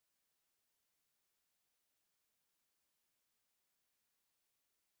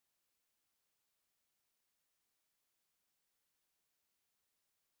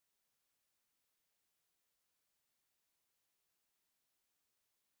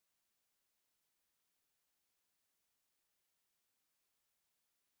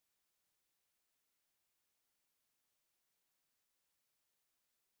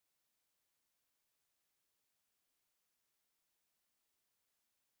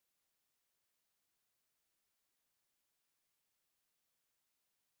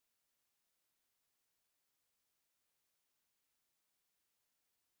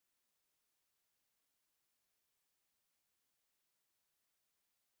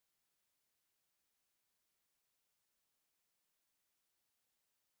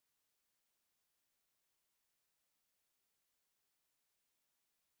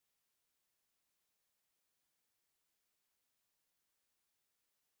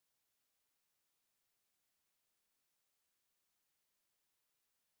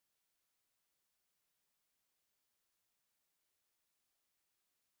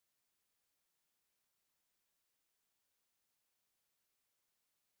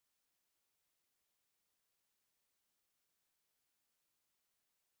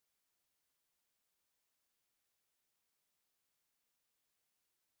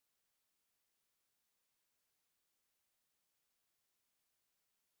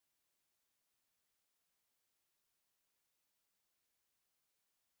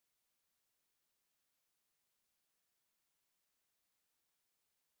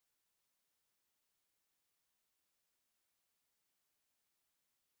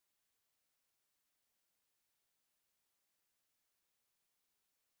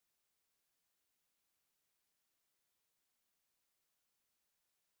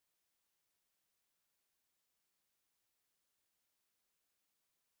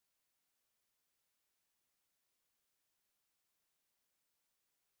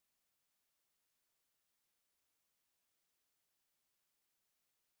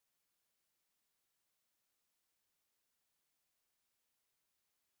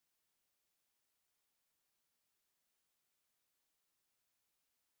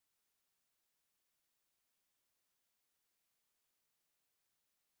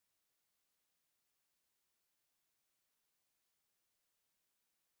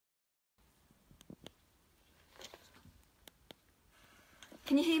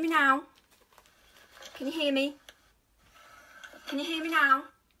Can you hear me now? Can you hear me? Can you hear me now?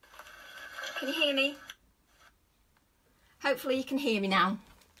 Can you hear me? Hopefully you can hear me now.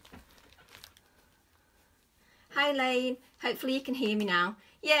 Hi Elaine, hopefully you can hear me now.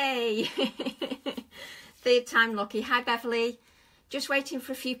 Yay! Third time lucky. Hi Beverly, just waiting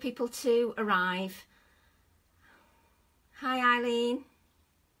for a few people to arrive. Hi Eileen.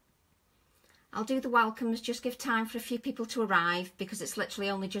 I'll do the welcomes, just give time for a few people to arrive because it's literally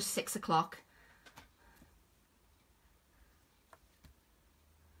only just 6 o'clock.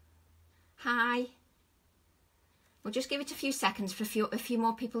 Hi. We'll just give it a few seconds for a few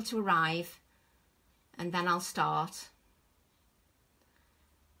more people to arrive and then I'll start.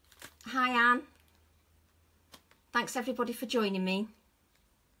 Hi Anne. Thanks everybody for joining me.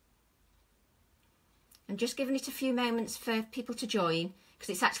 I'm just giving it a few moments for people to join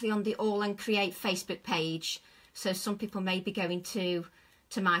because it's actually on the AALLandCreate Facebook page, so some people may be going to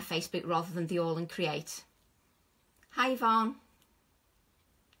my Facebook rather than the AALLandCreate. Hi Yvonne.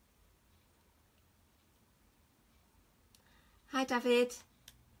 Hi David.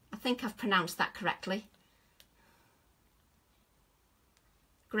 I think I've pronounced that correctly.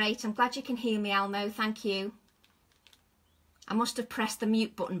 Great, I'm glad you can hear me, Elmo, thank you. I must have pressed the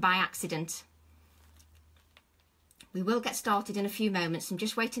mute button by accident. We will get started in a few moments. I'm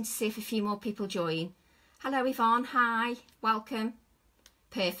just waiting to see if a few more people join. Hello Yvonne, hi, welcome.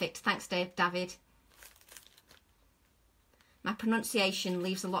 Perfect, thanks David. My pronunciation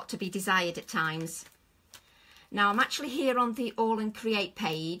leaves a lot to be desired at times. Now I'm actually here on the AALLandCreate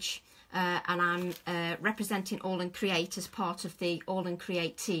page and I'm representing AALLandCreate as part of the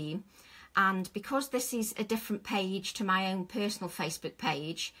AALLandCreate team. And because this is a different page to my own personal Facebook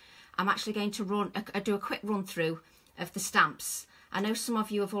page, I'm actually going to do a quick run through of the stamps. I know some of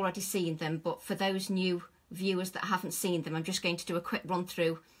you have already seen them, but for those new viewers that haven't seen them, I'm just going to do a quick run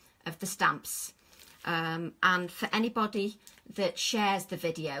through of the stamps. And for anybody that shares the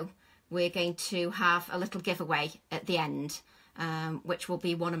video, we're going to have a little giveaway at the end, which will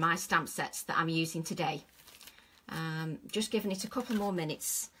be one of my stamp sets that I'm using today. Just giving it a couple more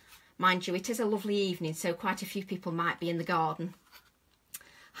minutes. Mind you, it is a lovely evening, so quite a few people might be in the garden.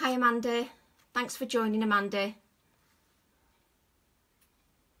 Hi Amanda, thanks for joining Amanda.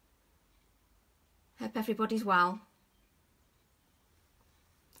 Hope everybody's well.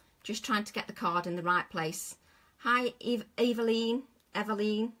 Just trying to get the card in the right place. Hi Eveline,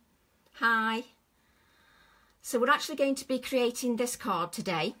 hi. So we're actually going to be creating this card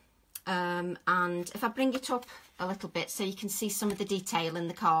today, and if I bring it up a little bit so you can see some of the detail in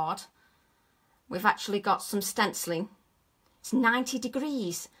the card, we've actually got some stenciling. It's 90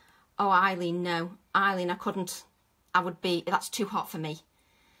 degrees. Oh Eileen, no. Eileen, I couldn't. That's too hot for me.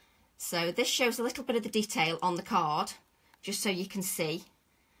 So this shows a little bit of the detail on the card, just so you can see.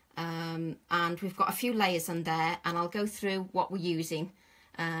 And we've got a few layers on there, and I'll go through what we're using.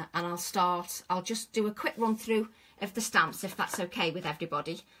 And I'll just do a quick run through of the stamps, if that's okay with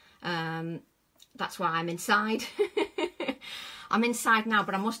everybody. That's why I'm inside. I'm inside now,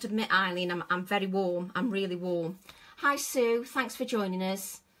 but I must admit, Eileen, I'm very warm. I'm really warm. Hi Sue, thanks for joining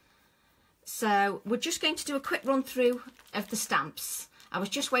us. So we're just going to do a quick run through of the stamps. I was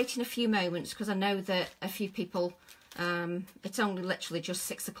just waiting a few moments because I know that a few people, it's only literally just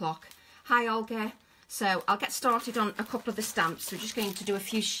 6 o'clock. Hi Olga. So I'll get started on a couple of the stamps. We're just going to do a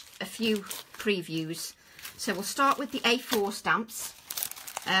few previews. So we'll start with the A4 stamps.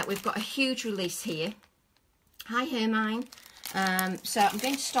 We've got a huge release here. Hi Hermine. So I'm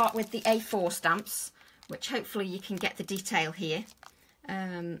going to start with the A4 stamps, which hopefully you can get the detail here.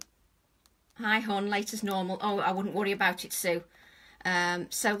 Hi Hun, late as normal. Oh, I wouldn't worry about it, Sue.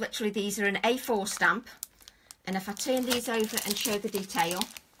 So literally these are an A4 stamp, and if I turn these over and show the detail,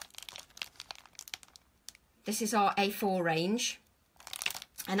 this is our A4 range.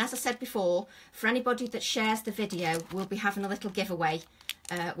 And as I said before, for anybody that shares the video, we'll be having a little giveaway,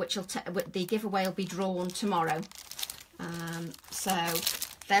 the giveaway will be drawn tomorrow. So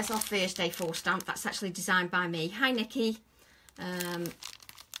there's our first A4 stamp. That's actually designed by me. Hi Nikki.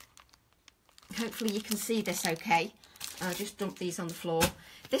 Hopefully you can see this okay. I'll just dump these on the floor.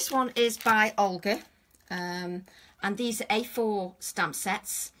 This one is by Olga, and these are A4 stamp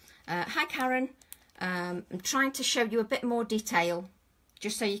sets. Hi Karen. I'm trying to show you a bit more detail,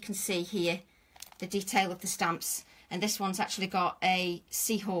 just so you can see here the detail of the stamps. And this one's actually got a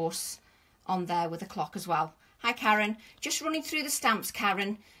seahorse on there with a clock as well. Hi Karen. Just running through the stamps,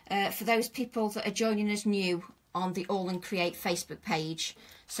 Karen, for those people that are joining us new on the AALLandCreate Facebook page.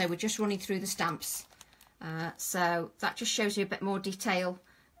 So we're just running through the stamps. So that just shows you a bit more detail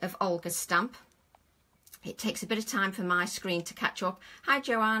of Olga's stamp. It takes a bit of time for my screen to catch up. Hi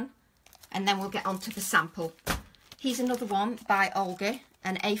Joanne. And then we'll get on to the sample. Here's another one by Olga,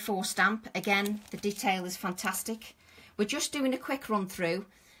 an A4 stamp. Again, the detail is fantastic. We're just doing a quick run through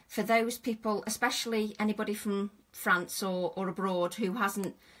for those people, especially anybody from France or abroad who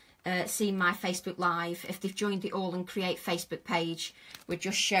hasn't seen my Facebook Live. If they've joined the AALLandCreate Facebook page, we're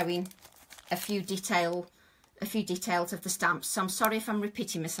just showing a few details of the stamps. So I'm sorry if I'm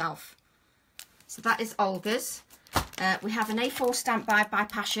repeating myself. So that is Olga's. We have an A4 stamp by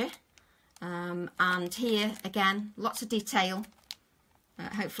Pasha. And here again, lots of detail.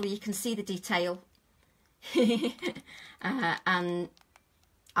 Hopefully you can see the detail. And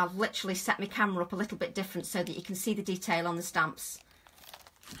I've literally set my camera up a little bit different so that you can see the detail on the stamps.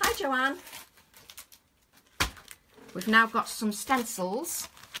 Hi Joanne. We've now got some stencils.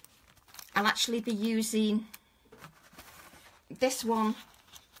 I'll actually be using this one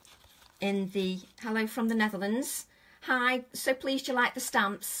in the Hello from the Netherlands. Hi, so pleased you like the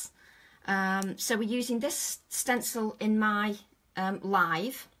stamps. So we're using this stencil in my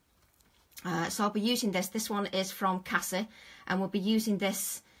live. So I'll be using this. This one is from Casa, and we'll be using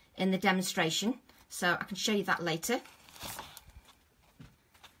this in the demonstration. So I can show you that later.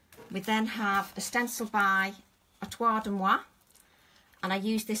 We then have a stencil by Atoile de Moi, and I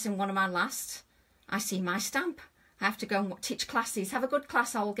used this in one of my last. I see my stamp. I have to go and teach classes. Have a good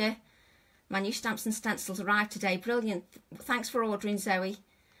class, Olga. My new stamps and stencils arrived today. Brilliant. Thanks for ordering, Zoe.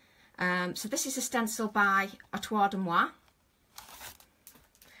 So this is a stencil by Atoile de Moi.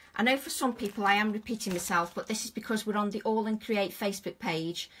 I know for some people I am repeating myself, but this is because we're on the AALLandCreate Facebook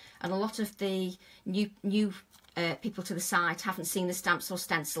page, and a lot of the new people to the site haven't seen the stamps or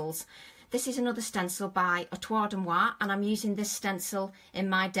stencils. This is another stencil by Atoile de Moi, and I'm using this stencil in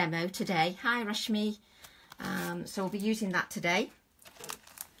my demo today. Hi Rashmi. So we'll be using that today.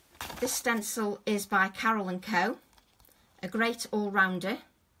 This stencil is by Carol & Co, a great all-rounder,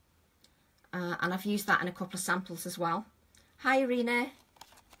 and I've used that in a couple of samples as well. Hi Irina.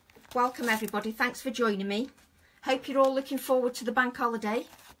 Welcome everybody, thanks for joining me. Hope you're all looking forward to the bank holiday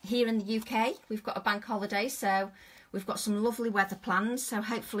here in the UK. We've got a bank holiday, so we've got some lovely weather plans, so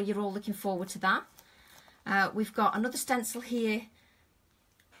hopefully you're all looking forward to that. We've got another stencil here.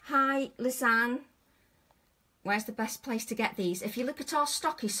 Hi Lisanne. Where's the best place to get these? If you look at our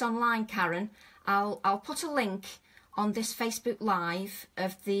stockists online, Karen, I'll put a link on this Facebook Live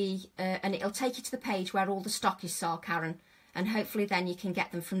of the and it'll take you to the page where all the stockists are, Karen, and hopefully then you can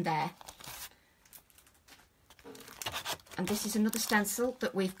get them from there. And this is another stencil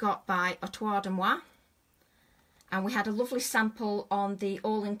that we've got by Atoile de Moi, and we had a lovely sample on the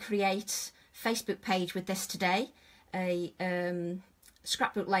AALLandCreate Facebook page with this today, a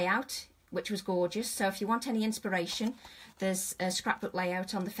scrapbook layout, which was gorgeous. So if you want any inspiration, there's a scrapbook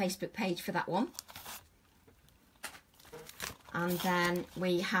layout on the Facebook page for that one. And then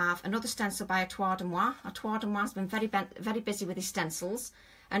we have another stencil by Atoile de Moi. Atoile de Moi has been very busy with his stencils,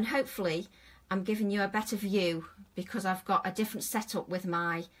 and hopefully I'm giving you a better view because I've got a different setup with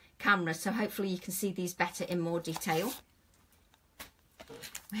my camera, so hopefully you can see these better in more detail.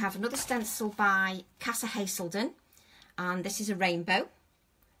 We have another stencil by Casa Hazelden, and this is a rainbow.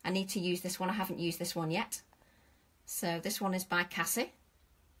 I need to use this one, I haven't used this one yet. So this one is by Casa.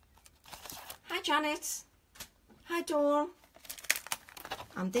 Hi Janet. Hi Dawn.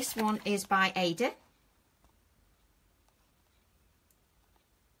 And this one is by Ada.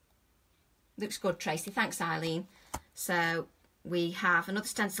 Looks good, Tracy. Thanks, Eileen. So we have another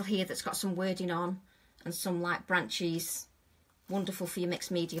stencil here that's got some wording on and some like branches. Wonderful for your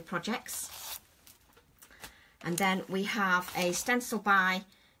mixed media projects. And then we have a stencil by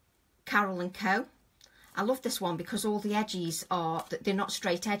Carol & Co. I love this one because all the edges are, they're not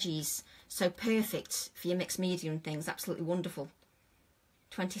straight edges. So perfect for your mixed media and things. Absolutely wonderful.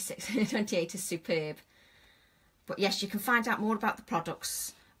 28 is superb. But yes, you can find out more about the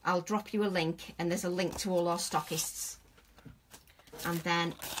products. I'll drop you a link, and there's a link to all our stockists. And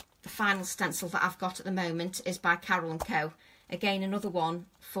then the final stencil that I've got at the moment is by Carol & Co. Again, another one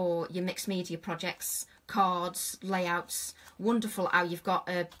for your mixed media projects, cards, layouts. Wonderful how you've got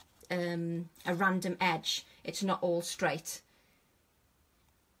a random edge. It's not all straight.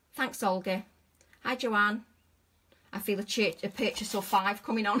 Thanks, Olga. Hi, Joanne. I feel a purchase or 5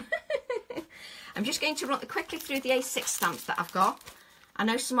 coming on. I'm just going to run quickly through the A6 stamps that I've got. I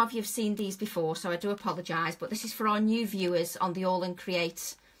know some of you have seen these before, so I do apologise, but this is for our new viewers on the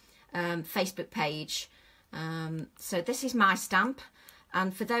AALLandCreate Facebook page. So this is my stamp,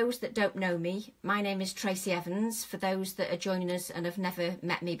 and for those that don't know me, my name is Tracy Evans. For those that are joining us and have never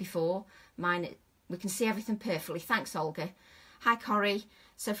met me before, we can see everything perfectly. Thanks, Olga. Hi Corrie.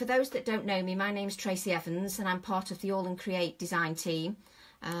 So for those that don't know me, my name's Tracy Evans and I'm part of the AALLandCreate design team.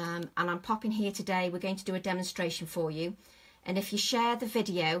 And I'm popping here today. We're going to do a demonstration for you. And if you share the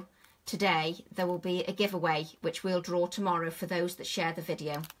video today, there will be a giveaway which we'll draw tomorrow for those that share the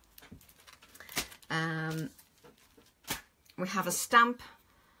video. We have a stamp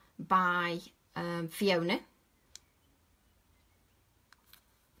by Fiona.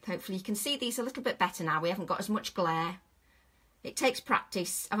 Hopefully you can see these a little bit better now. We haven't got as much glare. It takes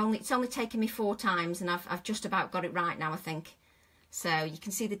practice. It's only taken me 4 times and I've just about got it right now, I think. So you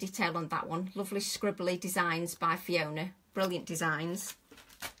can see the detail on that one. Lovely scribbly designs by Fiona. Brilliant designs.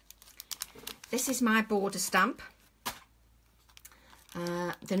 This is my border stamp.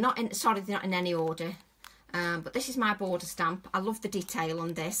 They're not in any order. But this is my border stamp. I love the detail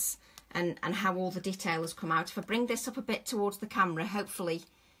on this and how all the detail has come out. If I bring this up a bit towards the camera, hopefully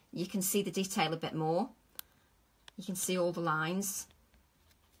you can see the detail a bit more. You can see all the lines.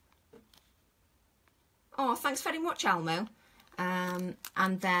 Oh, thanks very much, Elmo. And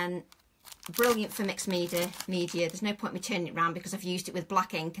then brilliant for mixed media. There's no point me turning it around because I've used it with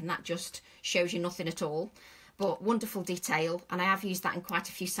black ink and that just shows you nothing at all. But wonderful detail, and I have used that in quite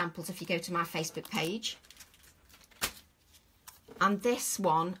a few samples if you go to my Facebook page. And this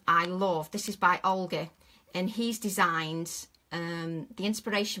one I love. This is by Olga, and he's designed, the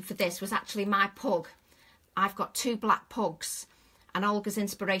inspiration for this was actually my pug. I've got 2 black pugs, and Olga's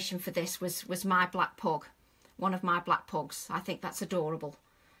inspiration for this was my black pug, one of my black pugs. I think that's adorable.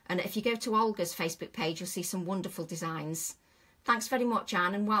 And if you go to Olga's Facebook page, you'll see some wonderful designs. Thanks very much,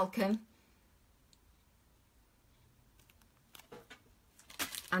 Anne, and welcome.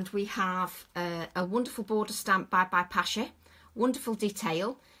 And we have a wonderful border stamp by Pasha. Wonderful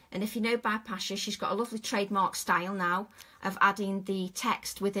detail. And if you know by Pasha, she's got a lovely trademark style now of adding the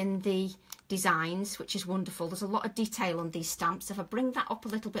text within the designs, which is wonderful. There's a lot of detail on these stamps. If I bring that up a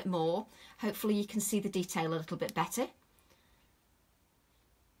little bit more, hopefully you can see the detail a little bit better.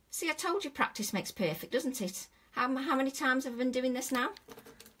 See, I told you practice makes perfect, doesn't it? How many times have I been doing this now?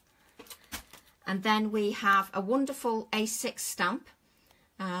 And then we have a wonderful A6 stamp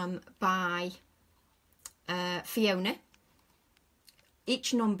by Fiona.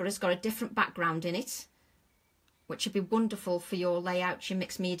 Each number has got a different background in it, which would be wonderful for your layouts, your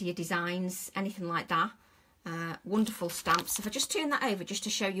mixed media designs, anything like that. Wonderful stamps. If I just turn that over just to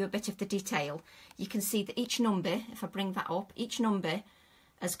show you a bit of the detail, you can see that each number, if I bring that up, each number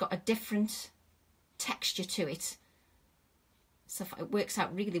has got a different texture to it. So it works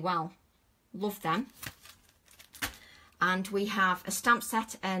out really well. Love them. And we have a stamp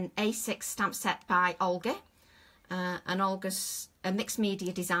set, an A6 stamp set by Olga. And Olga's a mixed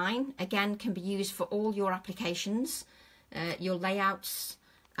media design. Again, can be used for all your applications, your layouts.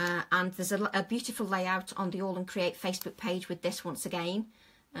 And there's a beautiful layout on the AALLandCreate Facebook page with this once again.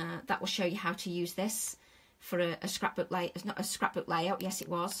 That will show you how to use this for a scrapbook layout. It's not a scrapbook layout, yes it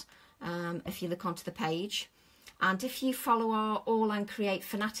was, if you look onto the page. And if you follow our AALLandCreate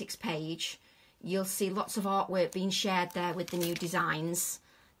Fanatics page, you'll see lots of artwork being shared there with the new designs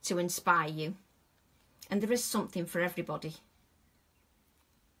to inspire you. And there is something for everybody.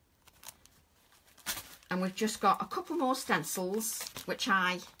 And we've just got a couple more stencils, which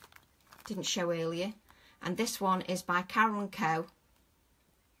I didn't show earlier. And this one is by Carol & Co.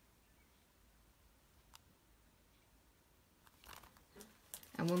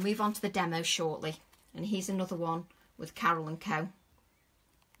 And we'll move on to the demo shortly. And here's another one with Carol & Co.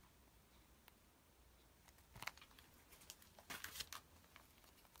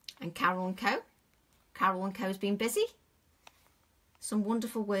 And Carol & Co. Carol & Co. has been busy. Some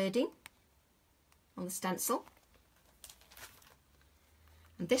wonderful wording on the stencil.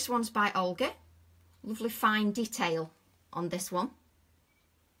 And this one's by Olga. Lovely fine detail on this one.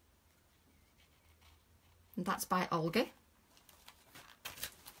 And that's by Olga.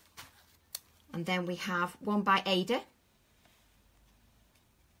 And then we have one by Ada.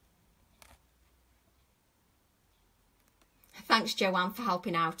 Thanks, Joanne, for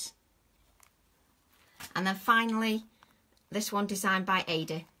helping out. And then finally, this one designed by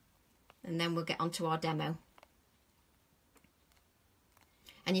Ada. And then we'll get on to our demo.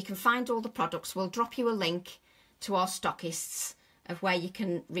 And you can find all the products. We'll drop you a link to our stockists of where you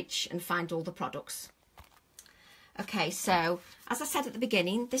can reach and find all the products. Okay, so as I said at the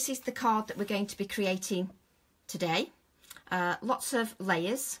beginning, this is the card that we're going to be creating today. Lots of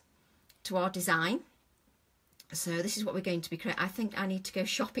layers to our design. So this is what we're going to be creating. I think I need to go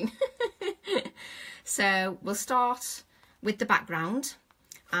shopping. So we'll start with the background,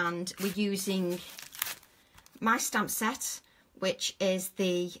 and we're using my stamp set, which is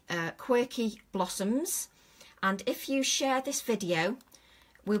the Quirky Blossoms, And if you share this video,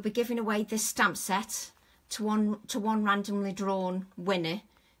 we'll be giving away this stamp set to one randomly drawn winner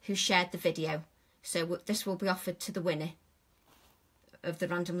who shared the video. So this will be offered to the winner of the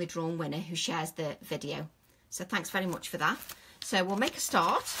randomly drawn winner who shares the video. So thanks very much for that. So we'll make a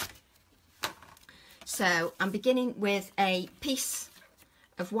start. So I'm beginning with a piece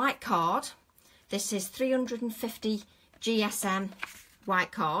of white card. This is 350 GSM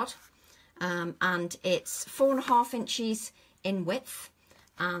white card, and it's 4.5 inches in width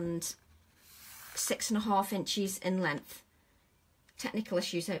and 6.5 inches in length. Technical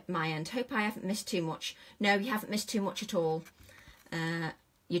issues at my end. Hope I haven't missed too much. No, you haven't missed too much at all.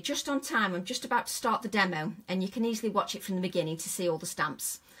 You're just on time. I'm just about to start the demo, and you can easily watch it from the beginning to see all the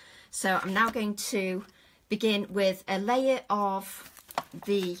stamps. So I'm now going to begin with a layer of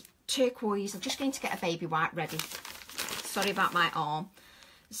the turquoise. I'm just going to get a baby white ready. Sorry about my arm.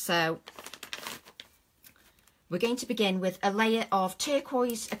 So we're going to begin with a layer of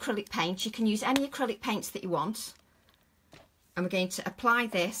turquoise acrylic paint. You can use any acrylic paints that you want. And we're going to apply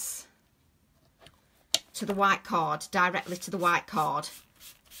this to the white card, directly to the white card.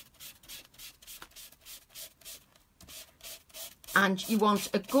 And you want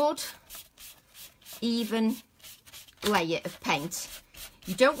a good, even layer of paint.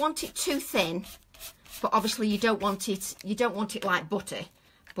 You don't want it too thin, but obviously you don't want it like butter,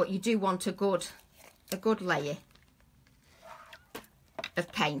 but you do want a good layer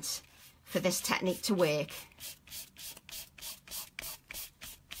of paint for this technique to work.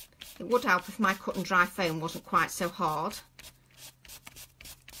 It would help if my cut and dry foam wasn't quite so hard.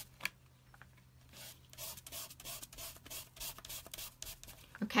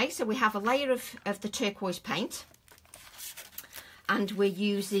 Okay, so we have a layer of the turquoise paint, and we're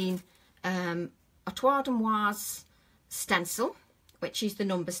using a Toile d'Amoise stencil, which is the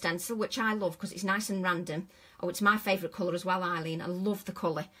number stencil, which I love because it's nice and random. Oh, it's my favourite colour as well, Eileen. I love the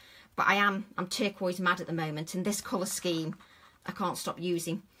colour, but I'm turquoise mad at the moment, and this colour scheme I can't stop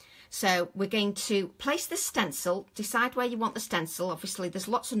using. So we're going to place this stencil, decide where you want the stencil. Obviously there's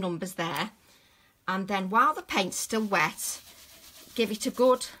lots of numbers there, and then while the paint's still wet, give it a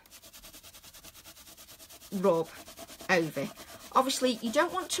good rub over. Obviously you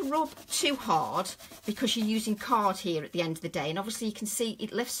don't want to rub too hard because you're using card here at the end of the day, and obviously you can see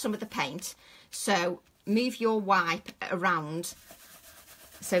it lifts some of the paint, so move your wipe around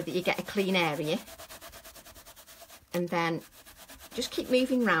so that you get a clean area, and then just keep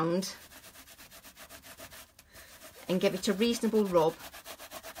moving round and give it a reasonable rub,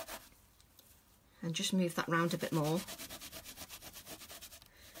 and just move that round a bit more.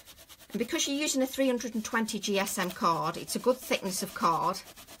 And because you're using a 320 GSM card, it's a good thickness of card,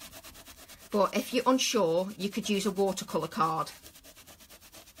 but if you're unsure, you could use a watercolour card.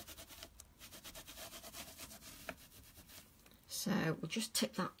 So we'll just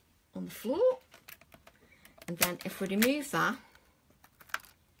tip that on the floor, and then if we remove that,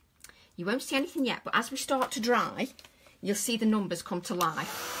 you won't see anything yet, but as we start to dry, you'll see the numbers come to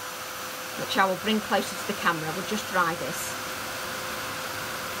life, which I will bring closer to the camera. We'll just dry this.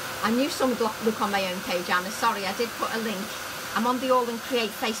 I knew some would look on my own page, Anna. Sorry, I did put a link. I'm on the AALLandCreate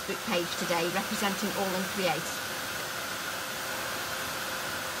Facebook page today, representing AALLandCreate.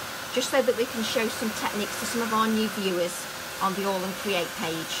 Just so that we can show some techniques to some of our new viewers on the AALLandCreate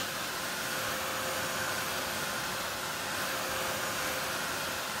page.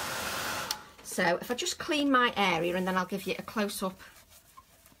 So if I just clean my area, and then I'll give you a close-up.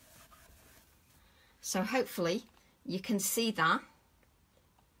 So hopefully you can see that.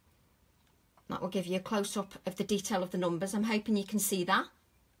 That will give you a close-up of the detail of the numbers. I'm hoping you can see that.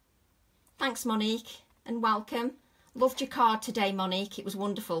 Thanks, Monique, and welcome. Loved your card today, Monique. It was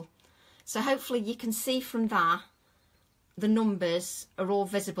wonderful. So hopefully you can see from that the numbers are all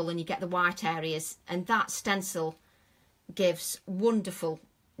visible and you get the white areas, and that stencil gives wonderful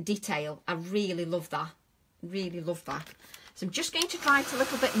detail. I really love that. Really love that. So I'm just going to dry it a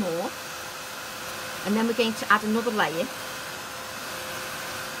little bit more, and then we're going to add another layer.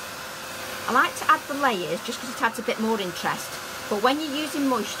 I like to add the layers just because it adds a bit more interest, but when you're using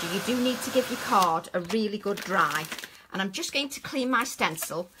moisture, you do need to give your card a really good dry. And I'm just going to clean my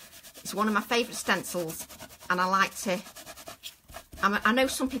stencil. It's one of my favourite stencils, and I like to, I know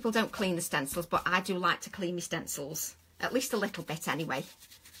some people don't clean the stencils, but I do like to clean my stencils, at least a little bit anyway.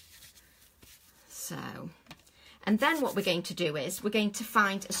 So, and then what we're going to do is we're going to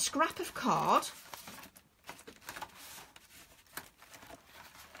find a scrap of card,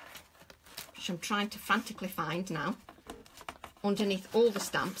 which I'm trying to frantically find now, underneath all the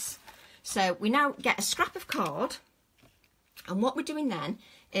stamps. So we now get a scrap of card, and what we're doing then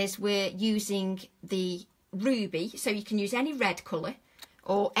is we're using the ruby, so you can use any red colour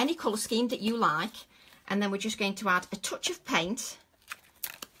or any colour scheme that you like. And then we're just going to add a touch of paint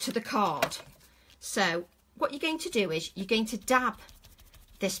to the card. So what you're going to do is you're going to dab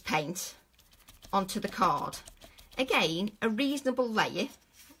this paint onto the card. Again, a reasonable layer.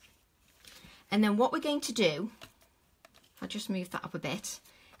 And then what we're going to do, I'll just move that up a bit,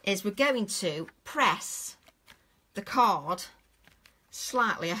 is we're going to press the card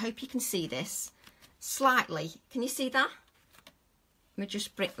slightly. I hope you can see this. Slightly. Can you see that?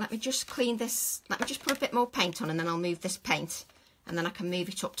 Let me just clean this. Let me just put a bit more paint on, and then I'll move this paint, and then I can move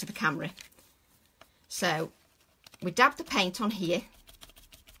it up to the camera. So we dab the paint on here,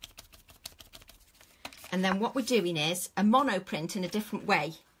 and then what we're doing is a monoprint in a different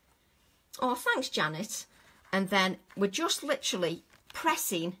way. Oh, thanks, Janet. And then we're just literally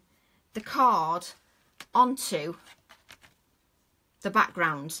pressing the card onto the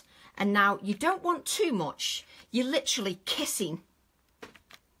background. And now you don't want too much. You're literally kissing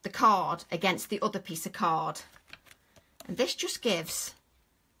the card against the other piece of card. And this just gives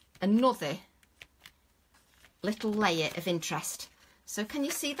another little layer of interest. So can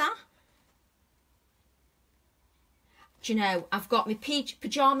you see that? Do you know, I've got my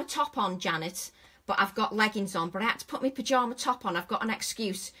pyjama top on, Janet, but I've got leggings on, but I had to put my pyjama top on. I've got an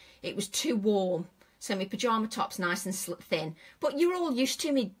excuse. It was too warm. So my pyjama top's nice and thin. But you're all used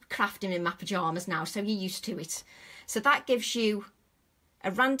to me crafting in my pyjamas now, so you're used to it. So that gives you a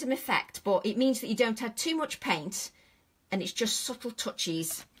random effect, but it means that you don't add too much paint, and it's just subtle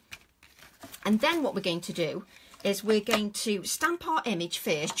touches. And then what we're going to do is we're going to stamp our image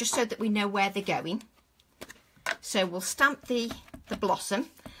first, just so that we know where they're going. So we'll stamp the blossom.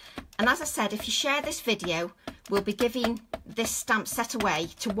 And as I said, if you share this video, we'll be giving this stamp set away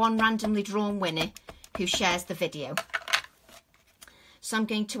to one randomly drawn winner who shares the video. So I'm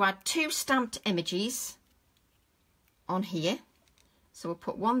going to add 2 stamped images on here. So we'll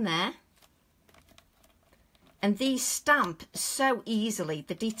put one there. And these stamp so easily,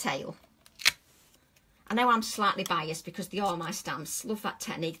 the detail. I know I'm slightly biased because they are my stamps. Love that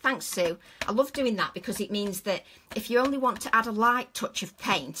technique. Thanks, Sue. I love doing that because it means that if you only want to add a light touch of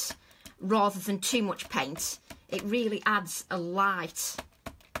paint rather than too much paint, it really adds a light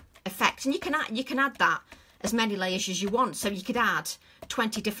effect. And you can add that as many layers as you want. So you could add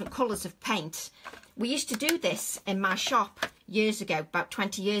 20 different colours of paint. We used to do this in my shop years ago, about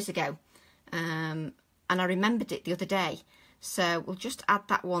 20 years ago. And I remembered it the other day. So we'll just add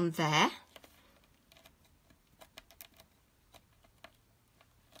that one there.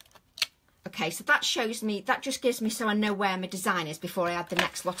 Okay, so that shows me, that just gives me so I know where my design is before I add the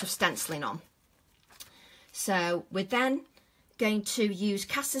next lot of stenciling on. So we're then going to use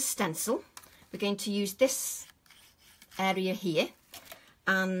Cass's stencil. We're going to use this area here,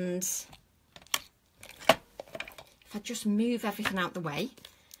 and if I just move everything out the way,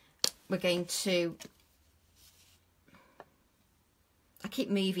 we're going to, I keep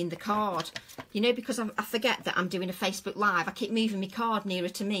moving the card, you know, because I forget that I'm doing a Facebook Live. I keep moving my card nearer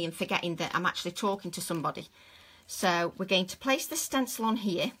to me and forgetting that I'm actually talking to somebody. So we're going to place the stencil on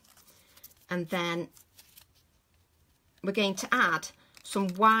here, and then we're going to add some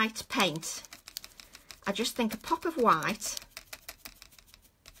white paint. I just think a pop of white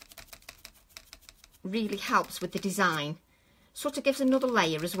really helps with the design. Sort of gives another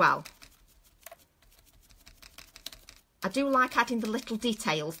layer as well. I do like adding the little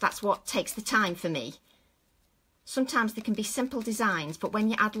details. That's what takes the time for me. Sometimes they can be simple designs, but when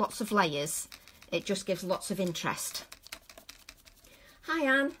you add lots of layers, it just gives lots of interest. Hi,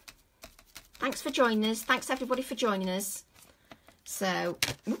 Anne. Thanks for joining us. Thanks, everybody, for joining us. So,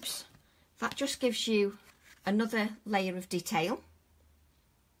 oops, that just gives you another layer of detail,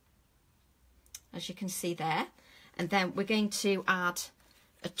 as you can see there. And then we're going to add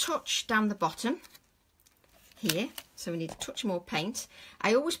a touch down the bottom here, so we need a touch more paint.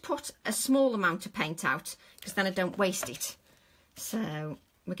 I always put a small amount of paint out because then I don't waste it. So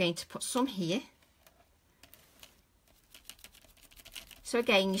we're going to put some here. So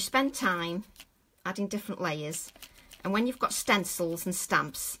again, you spend time adding different layers, and when you've got stencils and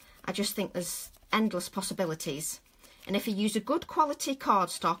stamps, I just think there's endless possibilities. And if you use a good quality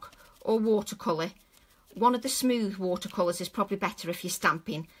cardstock or watercolour, one of the smooth watercolours is probably better if you're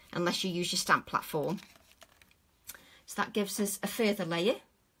stamping, unless you use your stamp platform. So that gives us a further layer.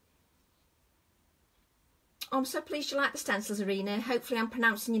 Oh, I'm so pleased you like the stencils, Arena. Hopefully I'm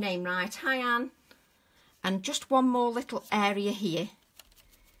pronouncing your name right. Hi, Anne. And just one more little area here.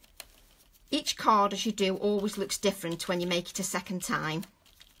 Each card, as you do, always looks different when you make it a second time.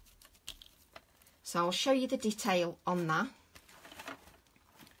 So I'll show you the detail on that.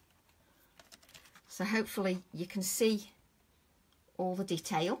 So hopefully you can see all the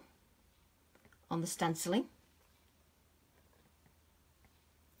detail on the stenciling.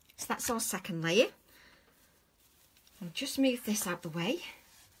 So that's our second layer. I'll just move this out the way.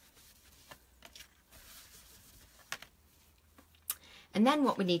 And then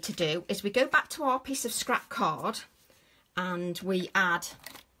what we need to do is we go back to our piece of scrap card and we add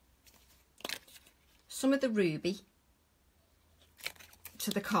some of the ruby to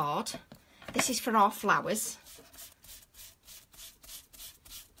the card. This is for our flowers.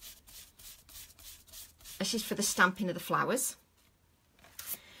 This is for the stamping of the flowers.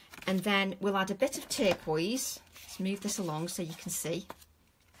 And then we'll add a bit of turquoise. Let's move this along so you can see.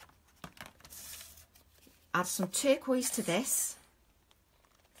 Add some turquoise to this.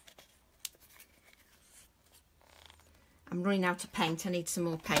 I'm running out of paint, I need some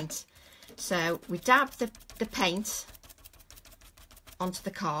more paint. So we dab the paint onto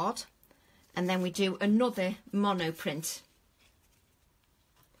the card and then we do another mono print.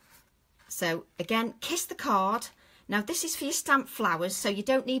 So again, kiss the card. Now this is for your stamped flowers, so you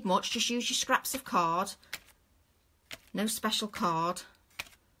don't need much, just use your scraps of card. No special card.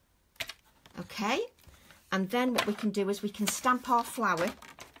 Okay, and then what we can do is we can stamp our flower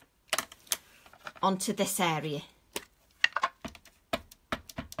onto this area.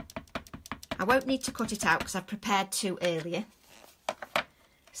 I won't need to cut it out because I've prepared 2 earlier.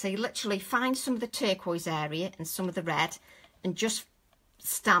 So you literally find some of the turquoise area and some of the red and just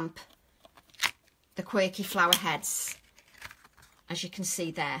stamp the quirky flower heads, as you can see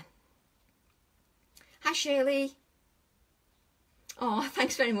there. Hi Shirley. Oh,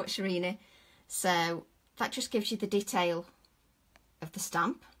 thanks very much, Serena. So that just gives you the detail of the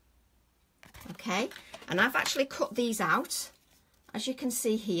stamp. Okay, and I've actually cut these out. As you can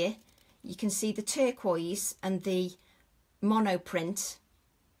see here, you can see the turquoise and the mono print,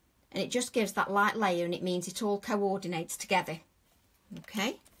 and it just gives that light layer and it means it all coordinates together.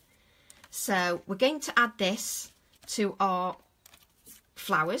 Okay, so we're going to add this to our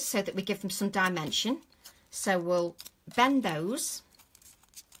flowers so that we give them some dimension. So we'll bend those,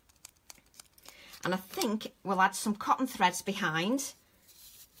 and I think we'll add some cotton threads behind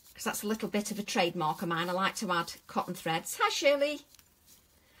because that's a little bit of a trademark of mine. I like to add cotton threads. Hi Shirley.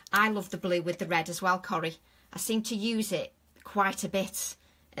 I love the blue with the red as well, Corrie. I seem to use it quite a bit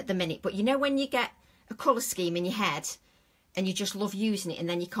at the minute. But you know when you get a colour scheme in your head and you just love using it and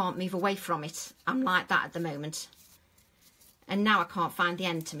then you can't move away from it? I'm like that at the moment. And now I can't find the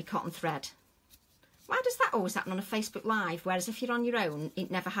end to my cotton thread. Why does that always happen on a Facebook Live? Whereas if you're on your own,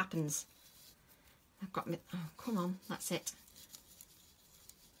 it never happens. I've got my... Oh, come on. That's it.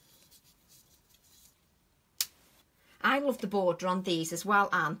 I love the border on these as well,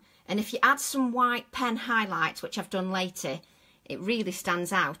 Anne. And if you add some white pen highlights, which I've done later, it really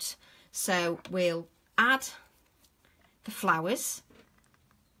stands out. So we'll add the flowers,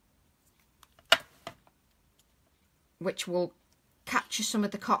 which will capture some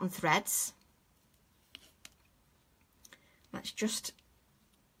of the cotton threads. Let's just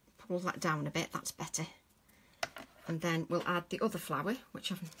pull that down a bit, that's better. And then we'll add the other flower,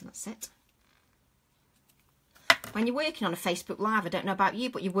 which I've... That's it. When you're working on a Facebook Live, I don't know about you,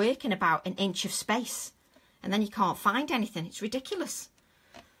 but you're working about an inch of space and then you can't find anything. It's ridiculous.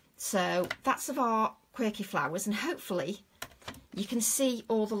 So that's of our quirky flowers, and hopefully you can see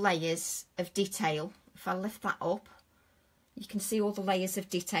all the layers of detail. If I lift that up, you can see all the layers of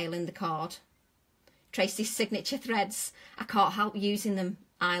detail in the card. Tracy's signature threads. I can't help using them,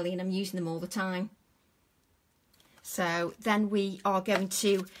 Eileen. I'm using them all the time. So then we are going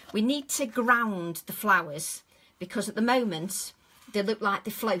to... We need to ground the flowers, because at the moment they look like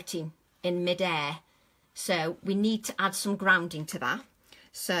they're floating in mid-air. So we need to add some grounding to that.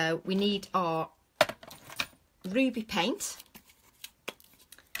 So we need our ruby paint.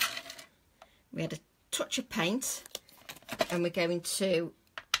 We had a touch of paint, and we're going to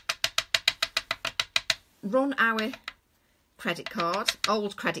run our credit card,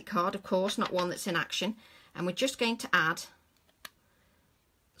 old credit card of course, not one that's in action, and we're just going to add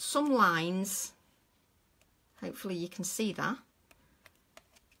some lines. Hopefully you can see that.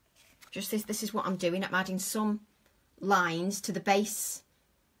 Just this is what I'm doing. I'm adding some lines to the base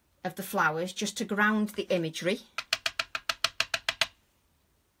of the flowers just to ground the imagery.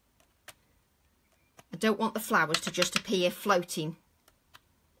 I don't want the flowers to just appear floating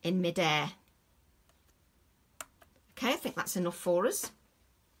in mid-air. Okay, I think that's enough for us.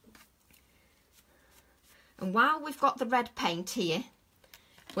 And while we've got the red paint here,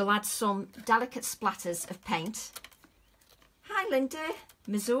 we'll add some delicate splatters of paint. Hi Linda,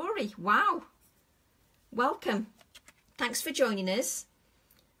 Missouri, wow. Welcome, thanks for joining us.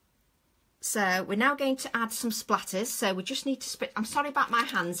 So we're now going to add some splatters. So we just need to split. I'm sorry about my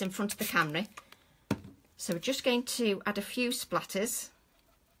hands in front of the camera. So we're just going to add a few splatters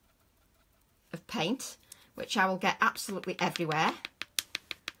of paint, which I will get absolutely everywhere,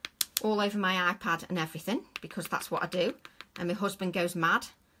 all over my iPad and everything, because that's what I do. And my husband goes mad.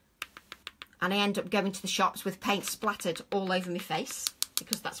 And I end up going to the shops with paint splattered all over my face,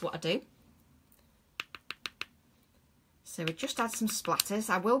 because that's what I do. So we just add some splatters.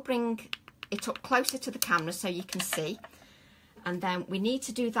 I will bring it up closer to the camera so you can see. And then we need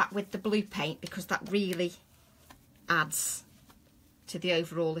to do that with the blue paint, because that really adds to the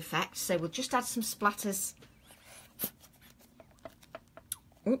overall effect. So we'll just add some splatters.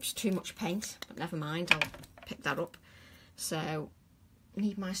 Oops, too much paint, but never mind, I'll pick that up. So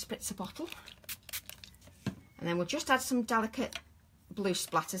need my spritzer bottle. And then we'll just add some delicate blue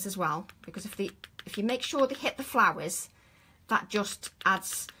splatters as well, because if you make sure they hit the flowers, that just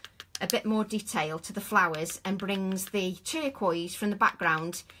adds a bit more detail to the flowers and brings the turquoise from the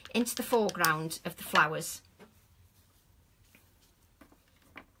background into the foreground of the flowers.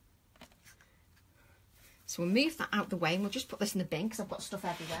 So we'll move that out the way and we'll just put this in the bin because I've got stuff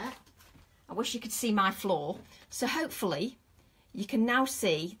everywhere. I wish you could see my floor. So hopefully you can now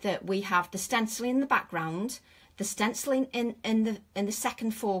see that we have the stenciling in the background, the stenciling in the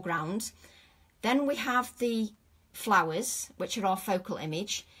second foreground. Then we have the flowers, which are our focal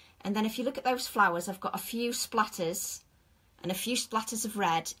image. And then if you look at those flowers, I've got a few splatters and a few splatters of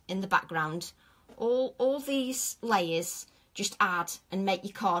red in the background. All these layers just add and make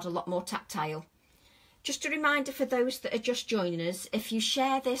your card a lot more tactile. Just a reminder for those that are just joining us, if you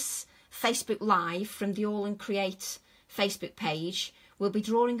share this Facebook Live from the AALLandCreate Facebook page, we'll be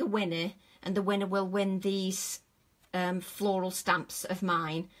drawing a winner, and the winner will win these floral stamps of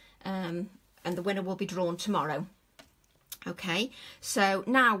mine, and the winner will be drawn tomorrow. Okay, so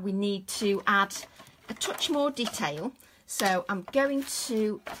now we need to add a touch more detail. So I'm going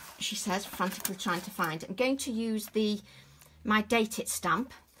to, she says, frantically trying to find it, I'm going to use my Date It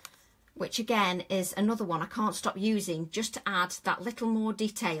stamp, which again is another one I can't stop using just to add that little more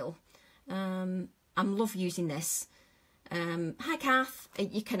detail. I love using this. Hi Kath,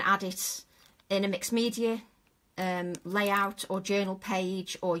 you can add it in a mixed media layout or journal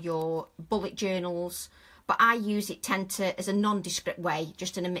page or your bullet journals, but I use it as a nondescript way,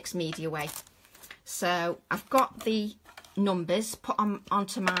 just in a mixed media way. So I've got the numbers put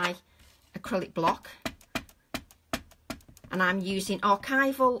onto my acrylic block, and I'm using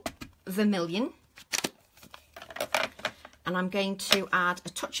Archival Vermilion, and I'm going to add a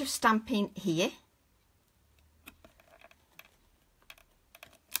touch of stamping here.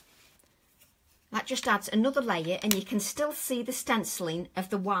 That just adds another layer, and you can still see the stenciling of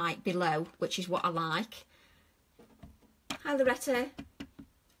the white below, which is what I like. Hi Loretta.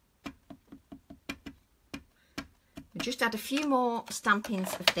 We just add a few more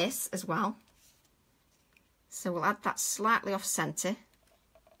stampings of this as well. So we'll add that slightly off centre,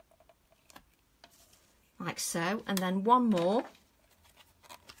 like so, and then one more.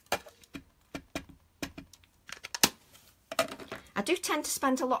 I do tend to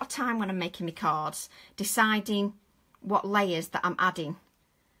spend a lot of time when I'm making my cards deciding what layers that I'm adding.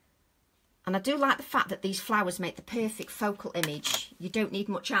 And I do like the fact that these flowers make the perfect focal image. You don't need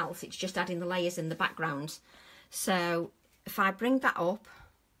much else, it's just adding the layers in the background. So if I bring that up,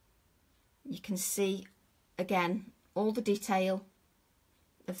 you can see again all the detail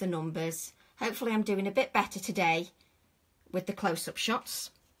of the numbers. Hopefully I'm doing a bit better today with the close-up shots.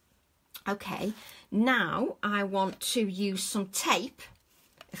 Okay, now I want to use some tape.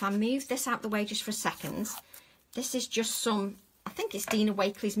 If I move this out the way just for a second, this is just some, I think it's Dina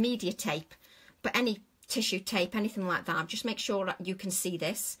Wakley's media tape, but any tissue tape, anything like that, just make sure that you can see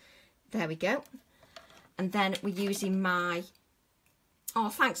this. There we go. And then we're using my, oh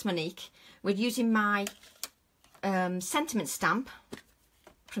thanks Monique, we're using my sentiment stamp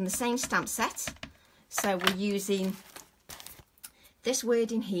from the same stamp set. So we're using this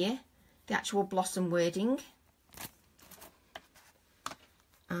wording here, the actual blossom wording,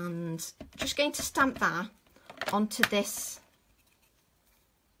 and just going to stamp that onto this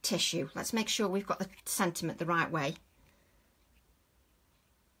tissue. Let's make sure we've got the sentiment the right way.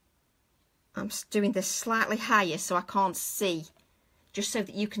 I'm doing this slightly higher so I can't see, just so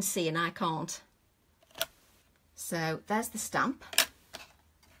that you can see and I can't. So there's the stamp.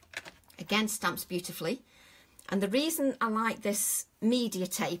 Again, stamps beautifully. And the reason I like this media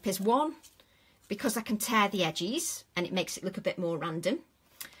tape is, one, because I can tear the edges and it makes it look a bit more random.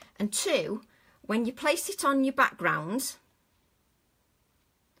 And two, when you place it on your background,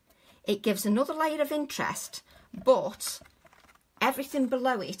 it gives another layer of interest, but everything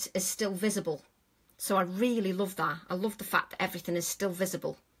below it is still visible. So I really love that. I love the fact that everything is still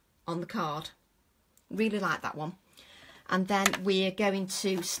visible on the card. Really like that one. And then we're going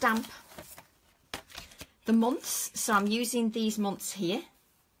to stamp the months. So I'm using these months here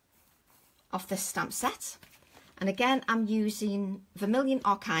off this stamp set. And again, I'm using Vermilion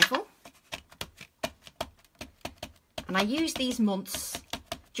Archival. And I use these months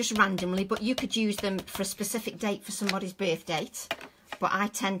just randomly, but you could use them for a specific date for somebody's birth date. But I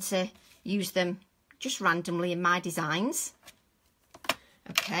tend to use them just randomly in my designs.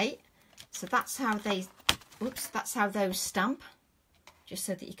 Okay, so that's how they, oops, that's how those stamp, just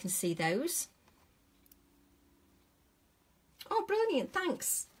so that you can see those. Oh, brilliant,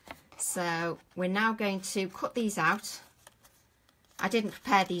 thanks. So we're now going to cut these out. I didn't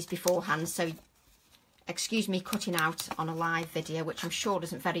prepare these beforehand, so excuse me cutting out on a live video, which I'm sure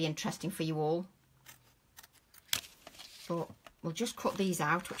isn't very interesting for you all. But we'll just cut these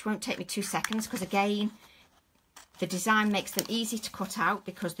out, which won't take me 2 seconds, because again, the design makes them easy to cut out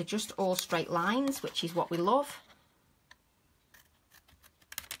because they're just all straight lines, which is what we love.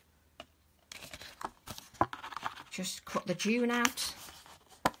 Just cut the June out.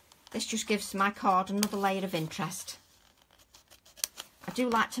 This just gives my card another layer of interest. I do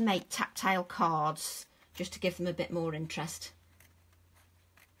like to make tactile cards just to give them a bit more interest.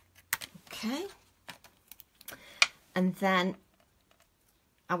 Okay. And then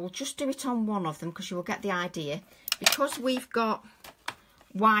I will just do it on one of them because you will get the idea. Because we've got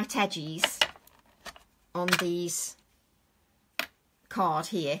white edges on these card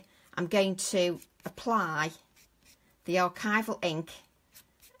here, I'm going to apply the archival ink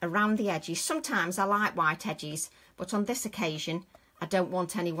around the edges. Sometimes I like white edges, but on this occasion I don't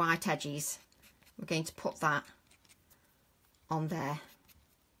want any white edges. We're going to put that on there.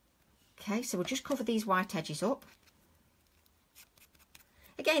 Okay, so we'll just cover these white edges up.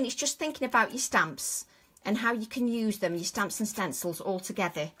 Again, it's just thinking about your stamps and how you can use them, your stamps and stencils all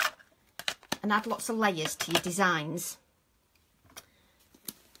together, and add lots of layers to your designs.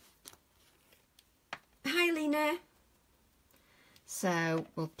 Hi, Lena. So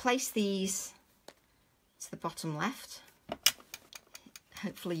we'll place these to the bottom left.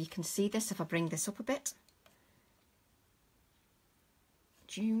 Hopefully you can see this if I bring this up a bit.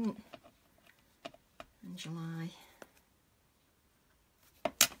 June and July.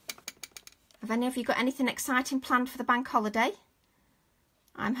 Have any of you got anything exciting planned for the bank holiday?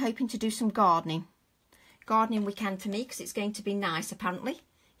 I'm hoping to do some gardening. Gardening weekend for me because it's going to be nice apparently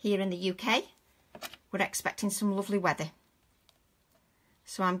here in the UK. We're expecting some lovely weather.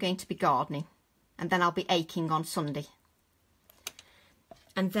 So I'm going to be gardening, and then I'll be aching on Sunday.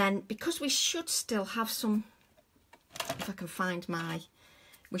 And then because we should still have some, if I can find my,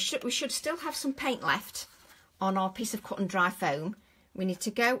 we should still have some paint left on our piece of cut and dry foam. We need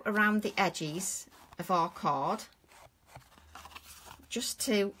to go around the edges of our card just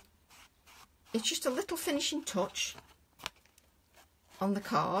to, it's just a little finishing touch on the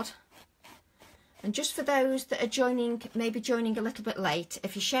card. And just for those that are joining, maybe joining a little bit late,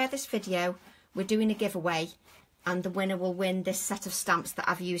 if you share this video, we're doing a giveaway and the winner will win this set of stamps that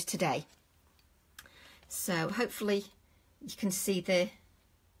I've used today. So hopefully you can see the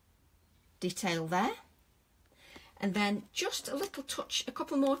detail there. And then just a little touch, a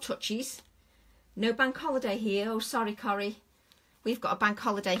couple more touches. No bank holiday here. Oh, sorry, Corrie. We've got a bank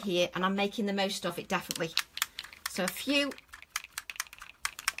holiday here and I'm making the most of it, definitely. So a few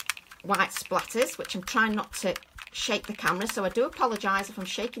white splatters, which I'm trying not to shake the camera, so I do apologise if I'm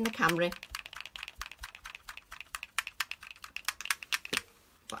shaking the camera,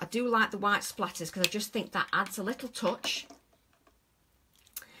 but I do like the white splatters because I just think that adds a little touch.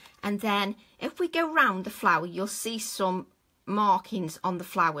 And then if we go round the flower, you'll see some markings on the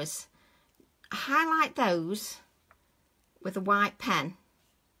flowers. I highlight those with a white pen.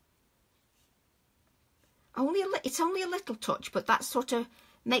 It's only a little touch, but that sort of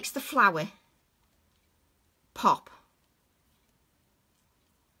makes the flower pop,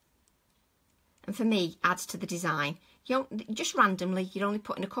 and for me adds to the design. You don't, just randomly, you're only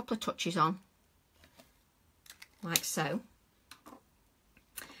putting a couple of touches on like so.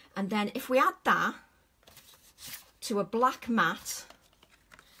 And then if we add that to a black mat,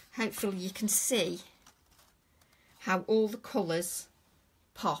 hopefully you can see how all the colours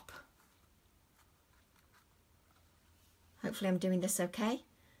pop. Hopefully I'm doing this okay.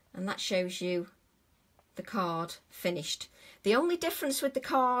 And that shows you the card finished. The only difference with the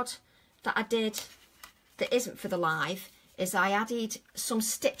card that I did that isn't for the live is I added some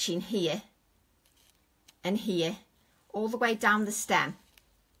stitching here and here all the way down the stem.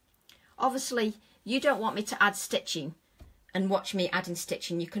 Obviously you don't want me to add stitching and watch me adding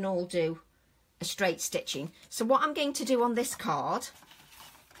stitching, you can all do a straight stitching. So what I'm going to do on this card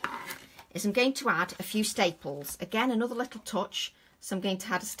is I'm going to add a few staples. Again, another little touch. So I'm going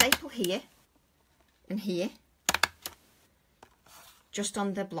to add a staple here and here, just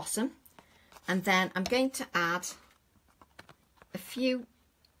on the blossom. And then I'm going to add a few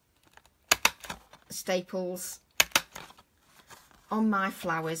staples on my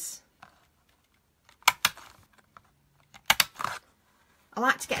flowers. I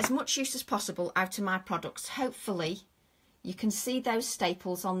like to get as much use as possible out of my products. Hopefully you can see those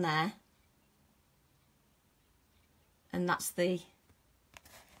staples on there. And that's the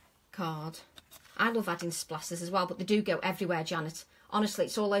card. I love adding splashes as well, but they do go everywhere, Janet. Honestly,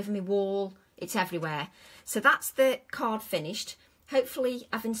 it's all over my wall. It's everywhere. So that's the card finished. Hopefully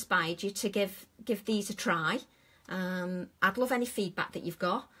I've inspired you to give these a try. I'd love any feedback that you've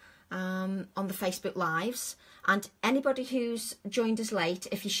got on the Facebook Lives. And anybody who's joined us late,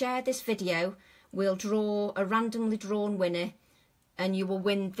 if you share this video, we'll draw a randomly drawn winner and you will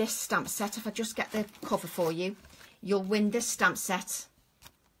win this stamp set. If I just get the cover for you, you'll win this stamp set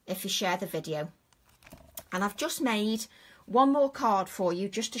if you share the video. And I've just made one more card for you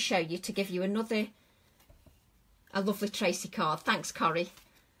just to show you, to give you a lovely Tracy card. Thanks, Corrie.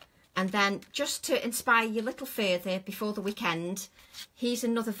 And then just to inspire you a little further before the weekend, here's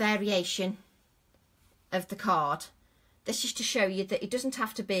another variation of the card. This is to show you that it doesn't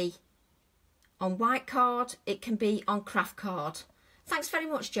have to be on white card, it can be on craft card. Thanks very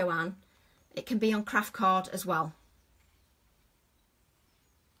much, Joanne. It can be on craft card as well.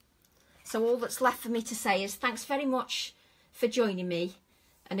 So all that's left for me to say is thanks very much for joining me,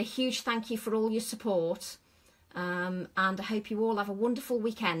 and a huge thank you for all your support. And I hope you all have a wonderful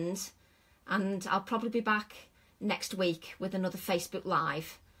weekend, and I'll probably be back next week with another Facebook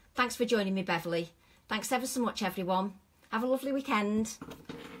Live. Thanks for joining me, Beverly. Thanks ever so much, everyone. Have a lovely weekend.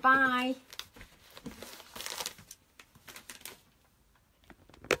 Bye.